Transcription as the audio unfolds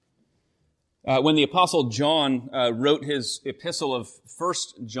When the Apostle John wrote his epistle of 1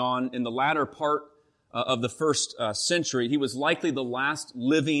 John in the latter part of the first century, he was likely the last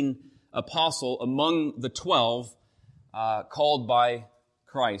living apostle among the 12 called by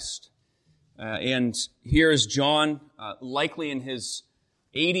Christ. And here is John, likely in his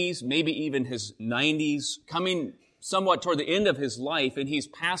 80s, maybe even his 90s, coming somewhat toward the end of his life, and he's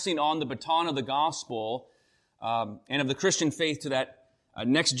passing on the baton of the gospel and of the Christian faith to that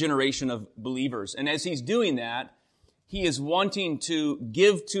next generation of believers. And as he's doing that, he is wanting to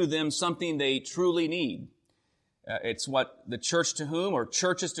give to them something they truly need. It's what the church to whom, or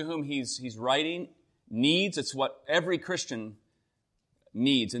churches to whom he's writing, needs. It's what every Christian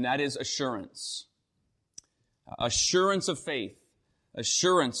needs, and that is assurance. Assurance of faith.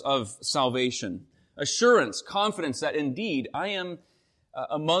 Assurance of salvation. Assurance, confidence that indeed I am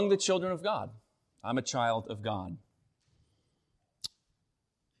among the children of God. I'm a child of God.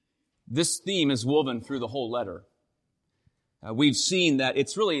 This theme is woven through the whole letter. We've seen that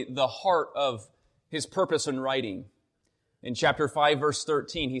it's really the heart of his purpose in writing. In chapter 5, verse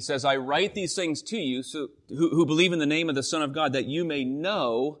 13, he says, I write these things to you who believe in the name of the Son of God, that you may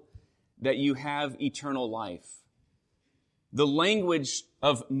know that you have eternal life. The language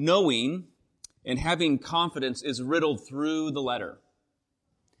of knowing and having confidence is riddled through the letter.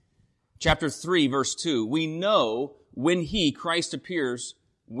 Chapter 3, verse 2, we know when He, Christ, appears,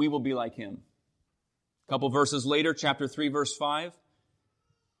 we will be like Him. A couple verses later, chapter 3, verse 5,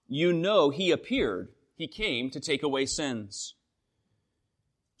 you know He appeared. He came to take away sins.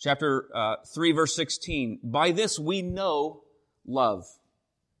 Chapter 3, verse 16, by this we know love.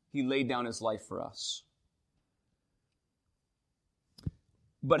 He laid down His life for us.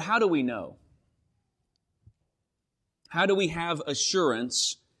 But how do we know? How do we have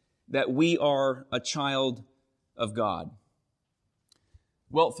assurance that we are a child of God?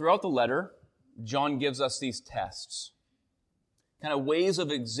 Well, throughout the letter, John gives us these tests, kind of ways of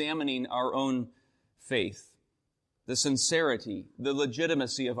examining our own faith, the sincerity, the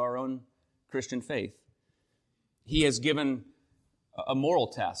legitimacy of our own Christian faith. He has given a moral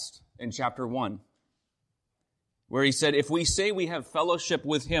test in chapter 1, where he said, if we say we have fellowship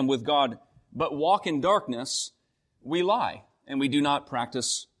with Him, with God, but walk in darkness, we lie, and we do not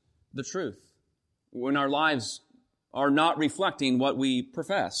practice the truth. When our lives are not reflecting what we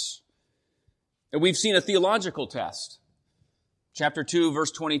profess. And we've seen a theological test. Chapter 2,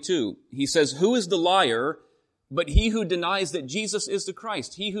 verse 22, he says, who is the liar but he who denies that Jesus is the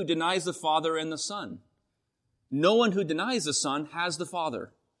Christ, he who denies the Father and the Son? No one who denies the Son has the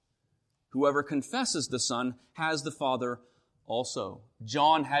Father. Whoever confesses the Son has the Father also.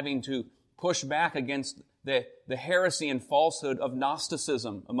 John having to push back against the heresy and falsehood of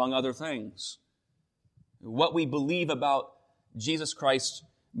Gnosticism, among other things. What we believe about Jesus Christ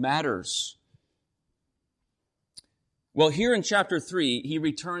matters. Well, here in chapter 3, he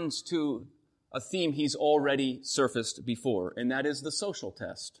returns to a theme he's already surfaced before, and that is the social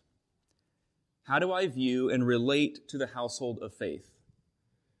test. How do I view and relate to the household of faith?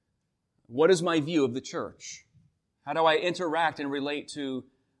 What is my view of the church? How do I interact and relate to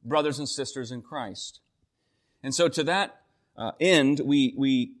brothers and sisters in Christ? And so to that end,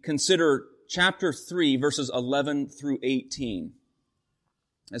 we consider chapter 3, verses 11 through 18,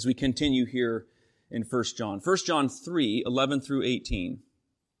 as we continue here in 1 John. 1 John 3, 11 through 18.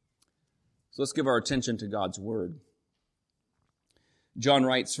 So let's give our attention to God's Word. John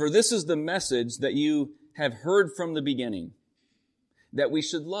writes, for this is the message that you have heard from the beginning, that we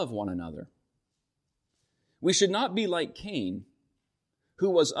should love one another. We should not be like Cain, who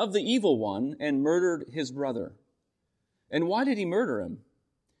was of the evil one and murdered his brother. And why did he murder him?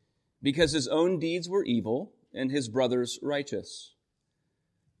 Because his own deeds were evil and his brother's righteous.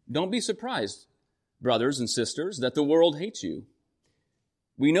 Don't be surprised, brothers and sisters, that the world hates you.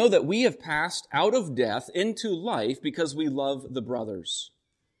 We know that we have passed out of death into life because we love the brothers.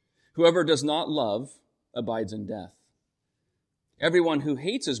 Whoever does not love abides in death. Everyone who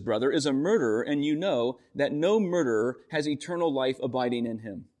hates his brother is a murderer, and you know that no murderer has eternal life abiding in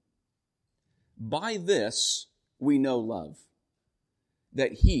him. By this we know love,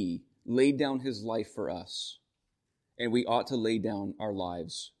 that He laid down His life for us, and we ought to lay down our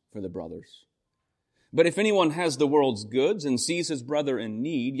lives for the brothers. But if anyone has the world's goods and sees his brother in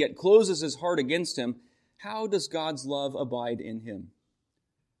need, yet closes his heart against him, how does God's love abide in him?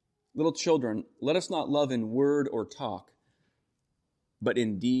 Little children, let us not love in word or talk, but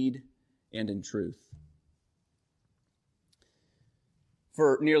in deed and in truth.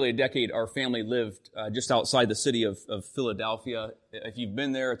 For nearly a decade, our family lived just outside the city of Philadelphia. If you've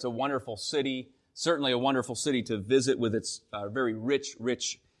been there, it's a wonderful city, certainly a wonderful city to visit with its very rich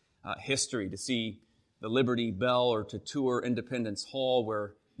history, to see the Liberty Bell or to tour Independence Hall,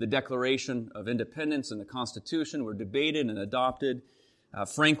 where the Declaration of Independence and the Constitution were debated and adopted.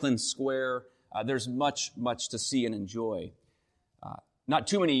 Franklin Square. There's much to see and enjoy. Not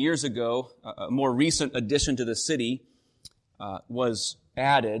too many years ago, a more recent addition to the city was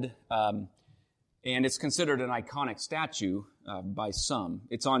added, and it's considered an iconic statue by some.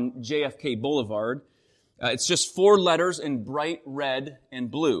 It's on JFK Boulevard. It's just 4 letters in bright red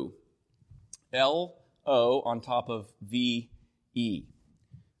and blue. L-O on top of V-E.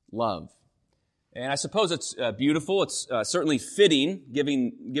 Love. And I suppose it's beautiful. It's certainly fitting,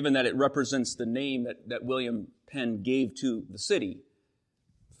 given that it represents the name that William Penn gave to the city,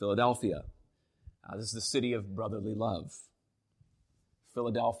 Philadelphia. This is the city of brotherly love.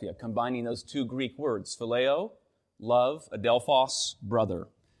 Philadelphia, combining those 2 Greek words, phileo, love, adelphos, brother.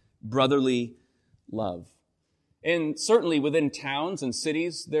 Brotherly love. And certainly within towns and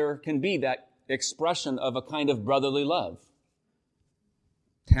cities, there can be that expression of a kind of brotherly love.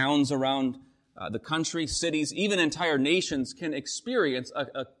 Towns around the country, cities, even entire nations can experience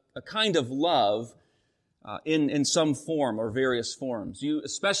a kind of love in some form or various forms. You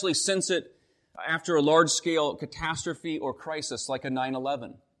especially sense it after a large-scale catastrophe or crisis like a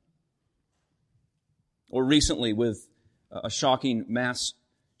 9/11. Or recently with a shocking mass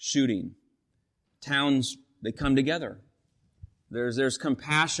shooting. Towns, they come together. There's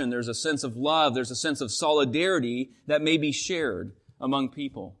compassion, there's a sense of love, there's a sense of solidarity that may be shared among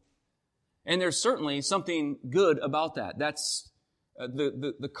people. And there's certainly something good about that. That's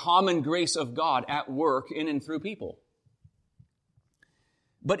the common grace of God at work in and through people.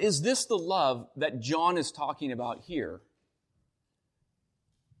 But is this the love that John is talking about here?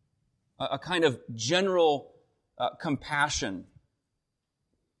 A kind of general compassion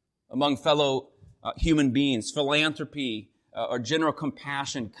among fellow human beings, philanthropy, or general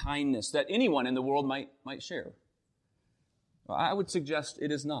compassion, kindness that anyone in the world might share? Well, I would suggest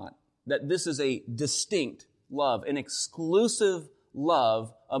it is not. That this is a distinct love, an exclusive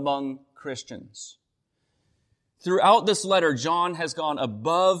love among Christians. Throughout this letter, John has gone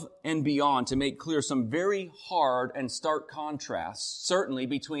above and beyond to make clear some very hard and stark contrasts, certainly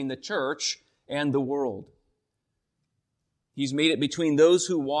between the church and the world. He's made it between those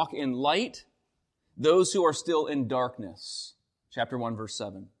who walk in light, those who are still in darkness. Chapter 1, verse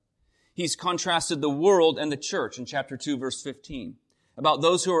 7. He's contrasted the world and the church in chapter 2, verse 15. About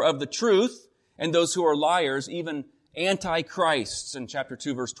those who are of the truth and those who are liars, even antichrists in chapter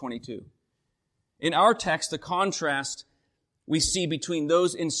 2, verse 22. In our text, the contrast we see between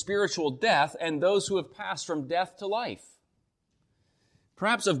those in spiritual death and those who have passed from death to life.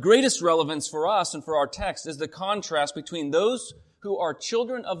 Perhaps of greatest relevance for us and for our text is the contrast between those who are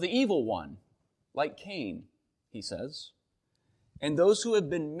children of the evil one, like Cain, he says, and those who have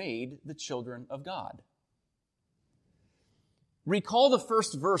been made the children of God. Recall the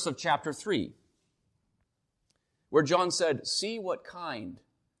first verse of chapter 3, where John said, "See what kind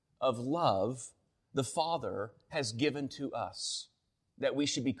of love the Father has given to us, that we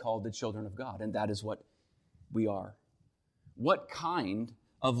should be called the children of God." And that is what we are. What kind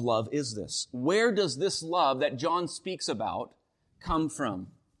of love is this? Where does this love that John speaks about come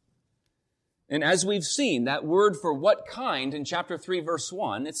from? And as we've seen, that word for what kind in chapter 3, verse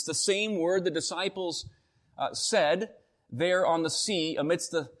 1, it's the same word the disciples said there on the sea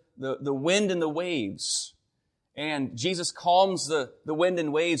amidst the wind and the waves. And Jesus calms the wind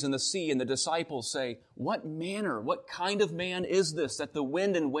and waves and the sea, and the disciples say, "What manner, what kind of man is this that the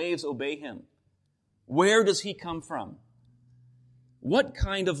wind and waves obey him? Where does he come from?" What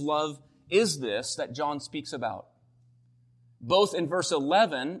kind of love is this that John speaks about? Both in verse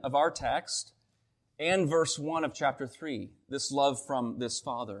 11 of our text and verse 1 of chapter 3, this love from this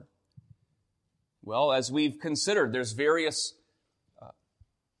Father. Well, as we've considered, there's various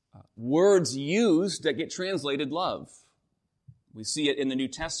words used that get translated love. We see it in the New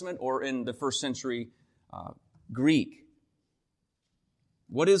Testament or in the first century Greek.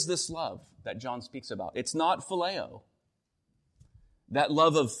 What is this love that John speaks about? It's not phileo, that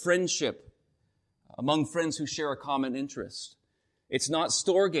love of friendship among friends who share a common interest. It's not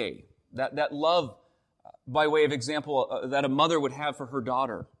storge, that love, by way of example, that a mother would have for her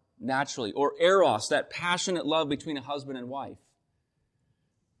daughter, naturally. Or eros, that passionate love between a husband and wife.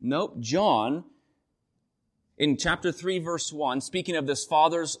 Nope, John, in chapter 3, verse 1, speaking of this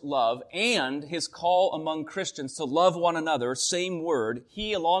Father's love and his call among Christians to love one another, same word,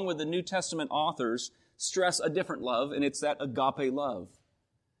 he, along with the New Testament authors, stress a different love, and it's that agape love.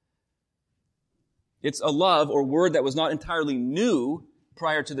 It's a love or word that was not entirely new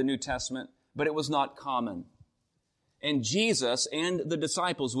prior to the New Testament, but it was not common. And Jesus and the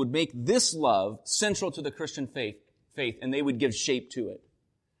disciples would make this love central to the Christian faith, and they would give shape to it.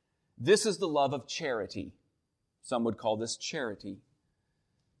 This is the love of charity. Some would call this charity.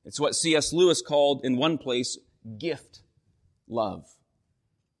 It's what C.S. Lewis called, in one place, gift love,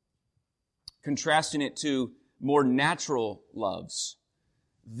 contrasting it to more natural loves.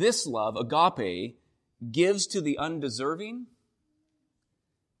 This love, agape, gives to the undeserving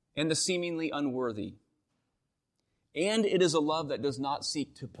and the seemingly unworthy. And it is a love that does not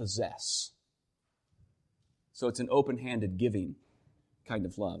seek to possess. So it's an open-handed giving kind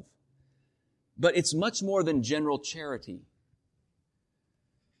of love. But it's much more than general charity.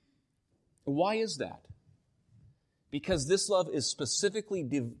 Why is that? Because this love is specifically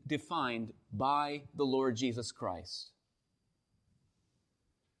defined by the Lord Jesus Christ.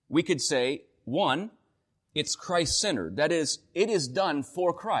 We could say, one, it's Christ-centered. That is, it is done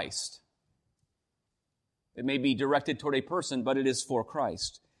for Christ. It may be directed toward a person, but it is for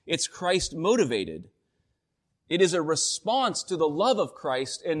Christ. It's Christ-motivated. It is a response to the love of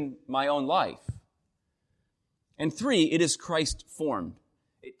Christ in my own life. And three, it is Christ-formed.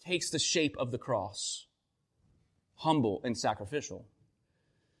 It takes the shape of the cross, humble and sacrificial.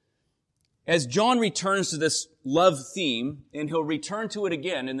 As John returns to this love theme, and he'll return to it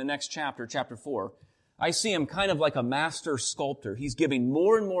again in the next chapter, chapter 4, I see him kind of like a master sculptor. He's giving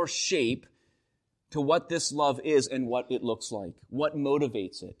more and more shape to what this love is and what it looks like, what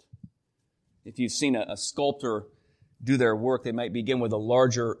motivates it. If you've seen a sculptor do their work, they might begin with a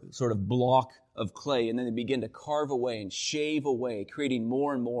larger sort of block of clay, and then they begin to carve away and shave away, creating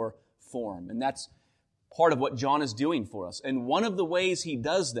more and more form. And that's part of what John is doing for us. And one of the ways he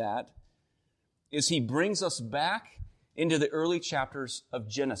does that is he brings us back into the early chapters of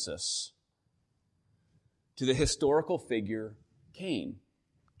Genesis to the historical figure Cain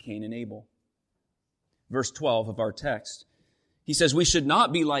and Abel. Verse 12 of our text, he says, "We should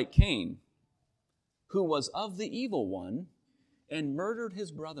not be like Cain, who was of the evil one and murdered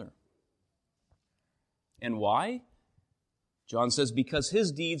his brother." And why? John says, because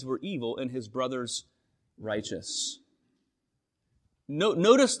his deeds were evil and his brother's righteous.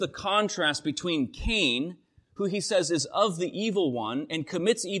 Notice the contrast between Cain, who he says is of the evil one and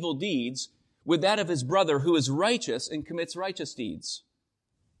commits evil deeds, with that of his brother who is righteous and commits righteous deeds.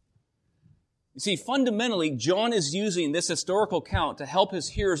 You see, fundamentally, John is using this historical account to help his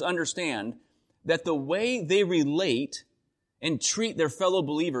hearers understand that the way they relate and treat their fellow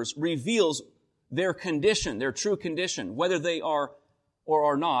believers reveals their condition, their true condition, whether they are or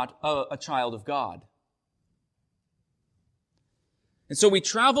are not a child of God. And so we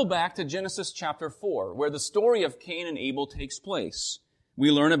travel back to Genesis chapter 4, where the story of Cain and Abel takes place.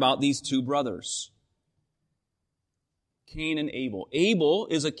 We learn about these two brothers, Cain and Abel. Abel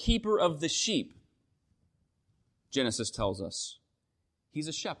is a keeper of the sheep, Genesis tells us. He's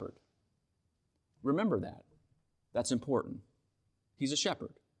a shepherd. Remember that. That's important. He's a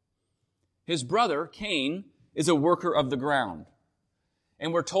shepherd. His brother, Cain, is a worker of the ground.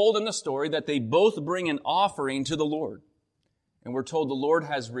 And we're told in the story that they both bring an offering to the Lord. And we're told the Lord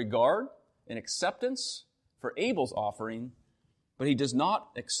has regard and acceptance for Abel's offering, but he does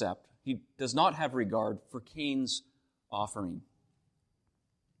not have regard for Cain's offering.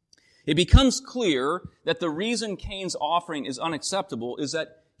 It becomes clear that the reason Cain's offering is unacceptable is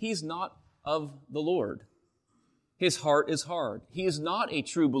that he's not of the Lord. His heart is hard. He is not a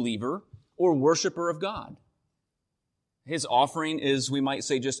true believer or worshiper of God. His offering is, we might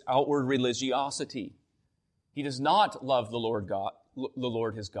say, just outward religiosity. He does not love the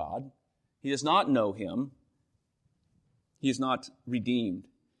Lord his God. He does not know Him. He is not redeemed.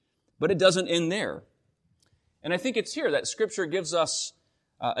 But it doesn't end there. And I think it's here that Scripture gives us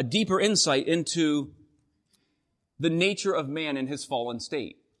a deeper insight into the nature of man in his fallen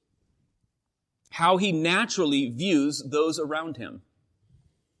state. How he naturally views those around him.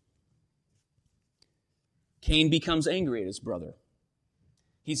 Cain becomes angry at his brother.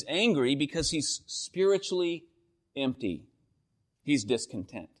 He's angry because he's spiritually empty. He's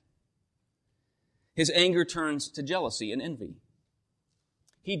discontent. His anger turns to jealousy and envy.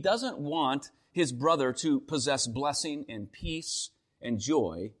 He doesn't want his brother to possess blessing and peace and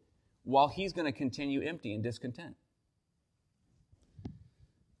joy while he's going to continue empty and discontent.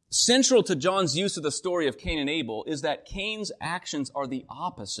 Central to John's use of the story of Cain and Abel is that Cain's actions are the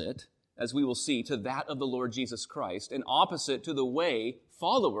opposite, as we will see, to that of the Lord Jesus Christ, and opposite to the way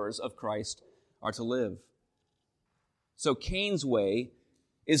followers of Christ are to live. So Cain's way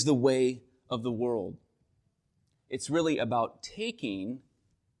is the way of the world. It's really about taking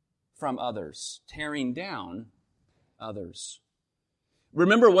from others, tearing down others.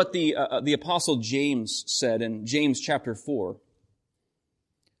 Remember what the Apostle James said in James chapter 4.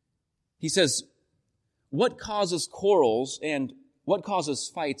 He says, "What causes quarrels and what causes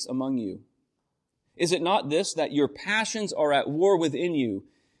fights among you? Is it not this, that your passions are at war within you?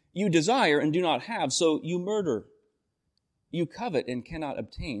 You desire and do not have, so you murder. You covet and cannot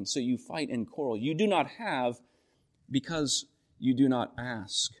obtain, so you fight and quarrel. You do not have because you do not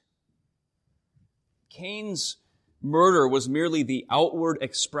ask." Cain's murder was merely the outward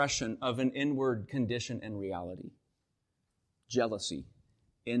expression of an inward condition and reality. Jealousy,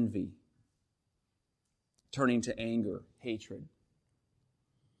 envy, turning to anger, hatred.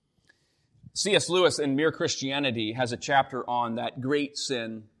 C.S. Lewis in Mere Christianity has a chapter on that great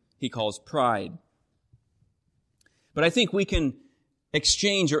sin he calls pride. But I think we can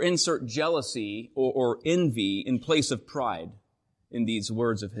exchange or insert jealousy or envy in place of pride in these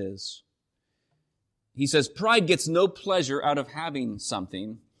words of his. He says, "Pride gets no pleasure out of having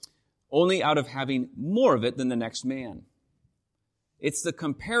something, only out of having more of it than the next man. It's the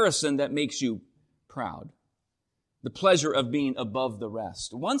comparison that makes you proud, the pleasure of being above the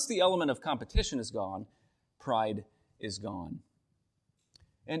rest. Once the element of competition is gone, pride is gone."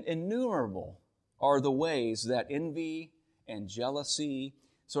 And innumerable are the ways that envy and jealousy,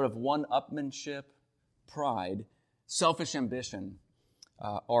 sort of one-upmanship, pride, selfish ambition,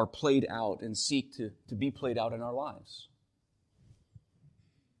 are played out and seek to be played out in our lives.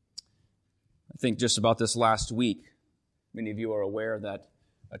 I think just about this last week, many of you are aware that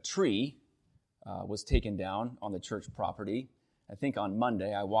a tree was taken down on the church property. I think on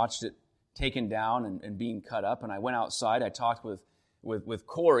Monday, I watched it taken down and being cut up, and I went outside. I talked with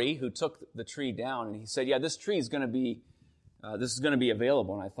Corey, who took the tree down, and he said, "Yeah, this tree is going to be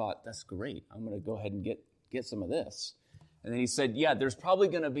available." And I thought, that's great. I'm going to go ahead and get some of this. And then he said, "Yeah, there's probably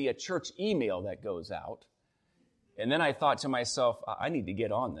going to be a church email that goes out." And then I thought to myself, I need to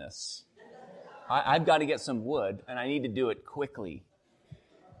get on this. I've got to get some wood, and I need to do it quickly.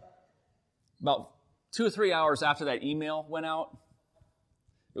 About 2 or 3 hours after that email went out,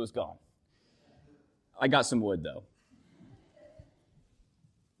 it was gone. I got some wood, though.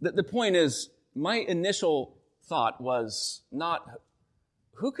 The point is, my initial thought was not,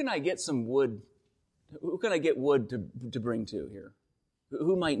 who can I get some wood? Who can I get wood to bring to here?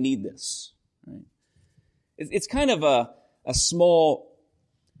 Who might need this? Right? It's kind of a small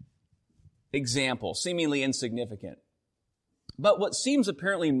example, seemingly insignificant. But what seems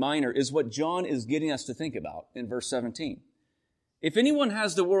apparently minor is what John is getting us to think about in verse 17. "If anyone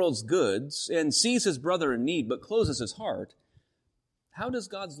has the world's goods and sees his brother in need but closes his heart, how does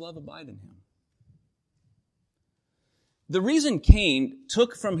God's love abide in him?" The reason Cain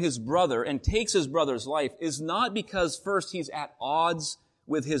took from his brother and takes his brother's life is not because first he's at odds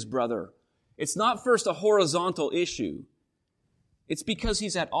with his brother. It's not first a horizontal issue. It's because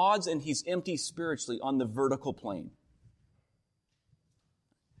he's at odds and he's empty spiritually on the vertical plane.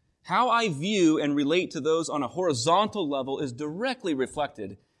 How I view and relate to those on a horizontal level is directly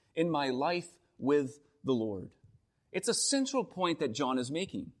reflected in my life with the Lord. It's a central point that John is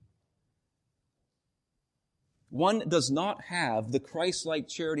making. One does not have the Christ-like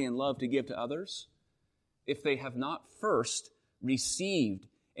charity and love to give to others if they have not first received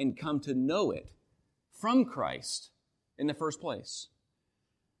and come to know it from Christ in the first place.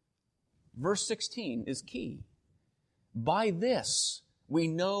 Verse 16 is key. "By this we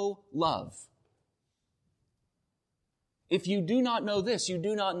know love." If you do not know this, you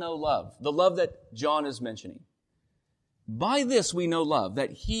do not know love, the love that John is mentioning. "By this we know love,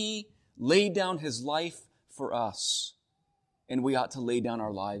 that He laid down His life for us, and we ought to lay down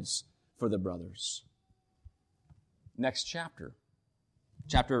our lives for the brothers." Next chapter.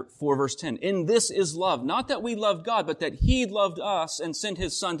 Chapter 4, verse 10. "In this is love, not that we loved God, but that He loved us and sent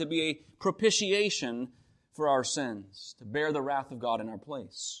His Son to be a propitiation for our sins, to bear the wrath of God in our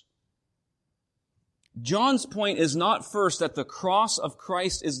place." John's point is not first that the cross of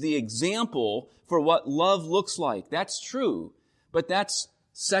Christ is the example for what love looks like. That's true, but that's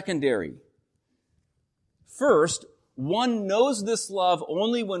secondary. First, one knows this love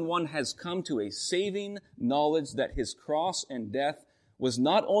only when one has come to a saving knowledge that His cross and death was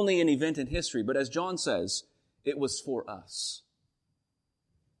not only an event in history, but as John says, it was for us.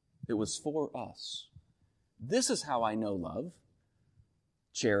 It was for us. This is how I know love.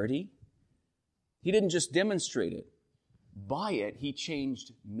 Charity. He didn't just demonstrate it. By it, He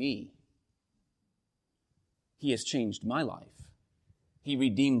changed me. He has changed my life. He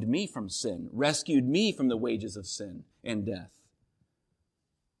redeemed me from sin, rescued me from the wages of sin and death.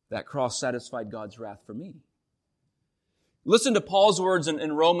 That cross satisfied God's wrath for me. Listen to Paul's words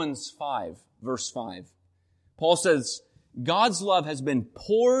in Romans 5, verse 5. Paul says, God's love has been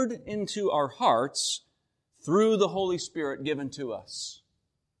poured into our hearts through the Holy Spirit given to us.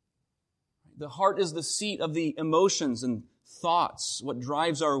 The heart is the seat of the emotions and thoughts, what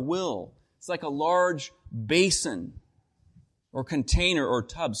drives our will. It's like a large basin or container or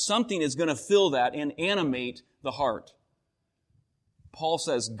tub. Something is going to fill that and animate the heart. Paul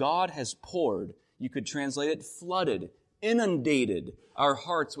says God has poured, you could translate it, flooded, inundated our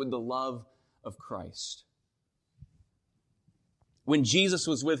hearts with the love of Christ. When Jesus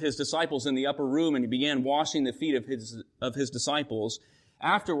was with his disciples in the upper room and he began washing the feet of his disciples,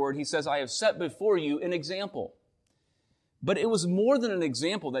 afterward he says, I have set before you an example. But it was more than an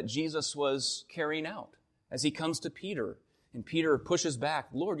example that Jesus was carrying out as he comes to Peter. And Peter pushes back,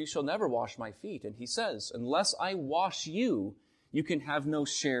 Lord, you shall never wash my feet. And he says, unless I wash you, you can have no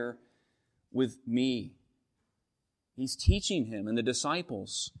share with me. He's teaching him and the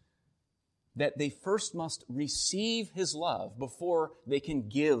disciples that they first must receive his love before they can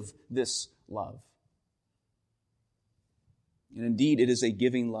give this love. And indeed, it is a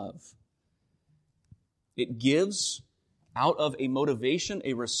giving love. It gives out of a motivation,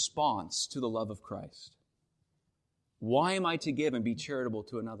 a response to the love of Christ. Why am I to give and be charitable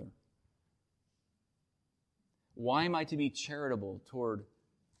to another? Why am I to be charitable toward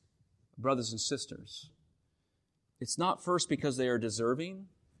brothers and sisters? It's not first because they are deserving,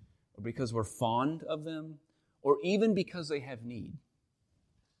 or because we're fond of them, or even because they have need.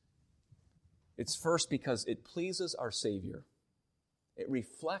 It's first because it pleases our Savior. It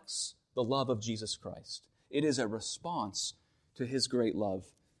reflects the love of Jesus Christ. It is a response to his great love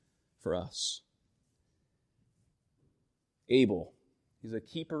for us. Abel, he's a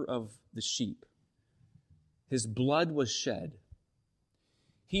keeper of the sheep. His blood was shed.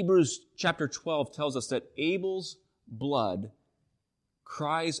 Hebrews chapter 12 tells us that Abel's blood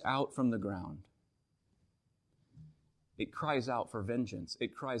cries out from the ground. It cries out for vengeance.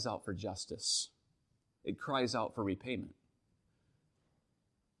 It cries out for justice. It cries out for repayment.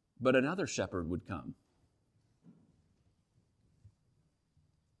 But another shepherd would come,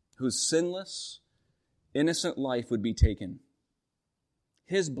 whose sinless, innocent life would be taken.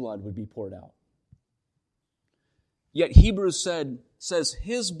 His blood would be poured out. Yet Hebrews says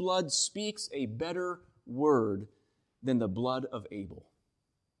his blood speaks a better word than the blood of Abel.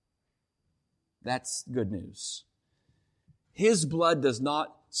 That's good news. His blood does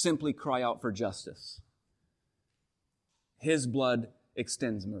not simply cry out for justice. His blood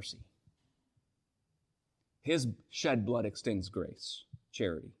extends mercy. His shed blood extends grace,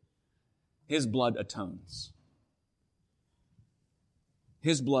 charity. His blood atones.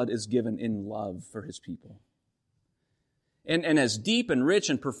 His blood is given in love for his people. And as deep and rich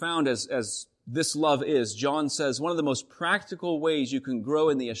and profound as this love is, John says one of the most practical ways you can grow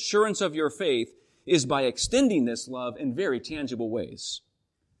in the assurance of your faith is by extending this love in very tangible ways.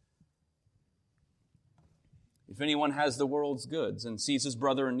 If anyone has the world's goods and sees his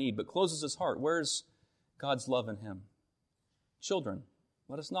brother in need but closes his heart, where's God's love in him? Children,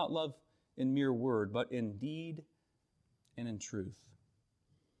 let us not love in mere word, but in deed and in truth.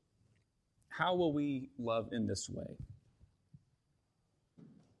 How will we love in this way?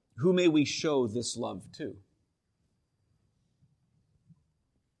 Who may we show this love to?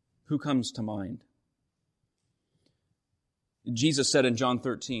 Who comes to mind? Jesus said in John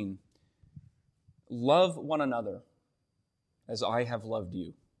 13, love one another as I have loved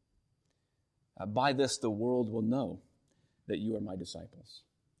you. By this the world will know that you are my disciples.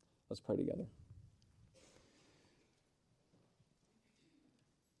 Let's pray together.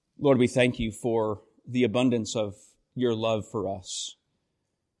 Lord, we thank you for the abundance of your love for us,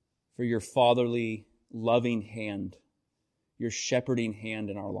 for your fatherly, loving hand, your shepherding hand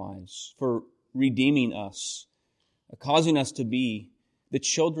in our lives, for redeeming us, causing us to be the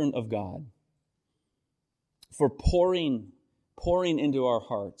children of God, for pouring into our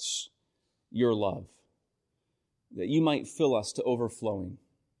hearts your love, that you might fill us to overflowing,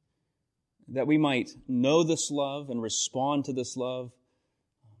 that we might know this love and respond to this love,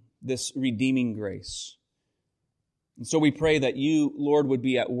 this redeeming grace. And so we pray that you, Lord, would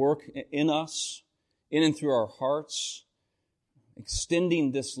be at work in us, in and through our hearts,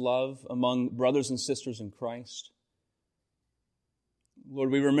 extending this love among brothers and sisters in Christ. Lord,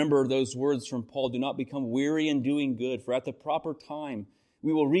 we remember those words from Paul, do not become weary in doing good, for at the proper time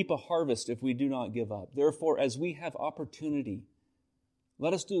we will reap a harvest if we do not give up. Therefore, as we have opportunity,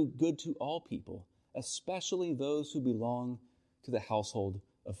 let us do good to all people, especially those who belong to the household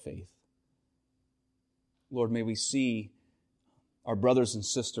of faith. Lord, may we see our brothers and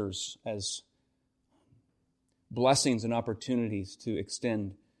sisters as blessings and opportunities to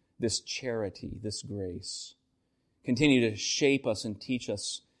extend this charity, this grace. continue to shape us and teach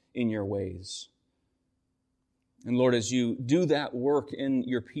us in your ways. And Lord, as you do that work in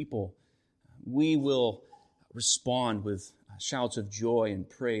your people, we will respond with shouts of joy and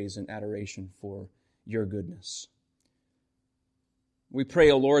praise and adoration for your goodness. We pray,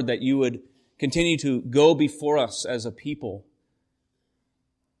 O Lord, that you would continue to go before us as a people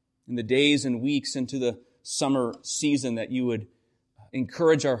in the days and weeks into the summer season, that you would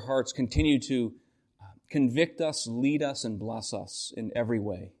encourage our hearts, continue to convict us, lead us, and bless us in every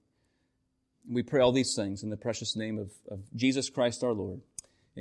way. We pray all these things in the precious name of Jesus Christ our Lord.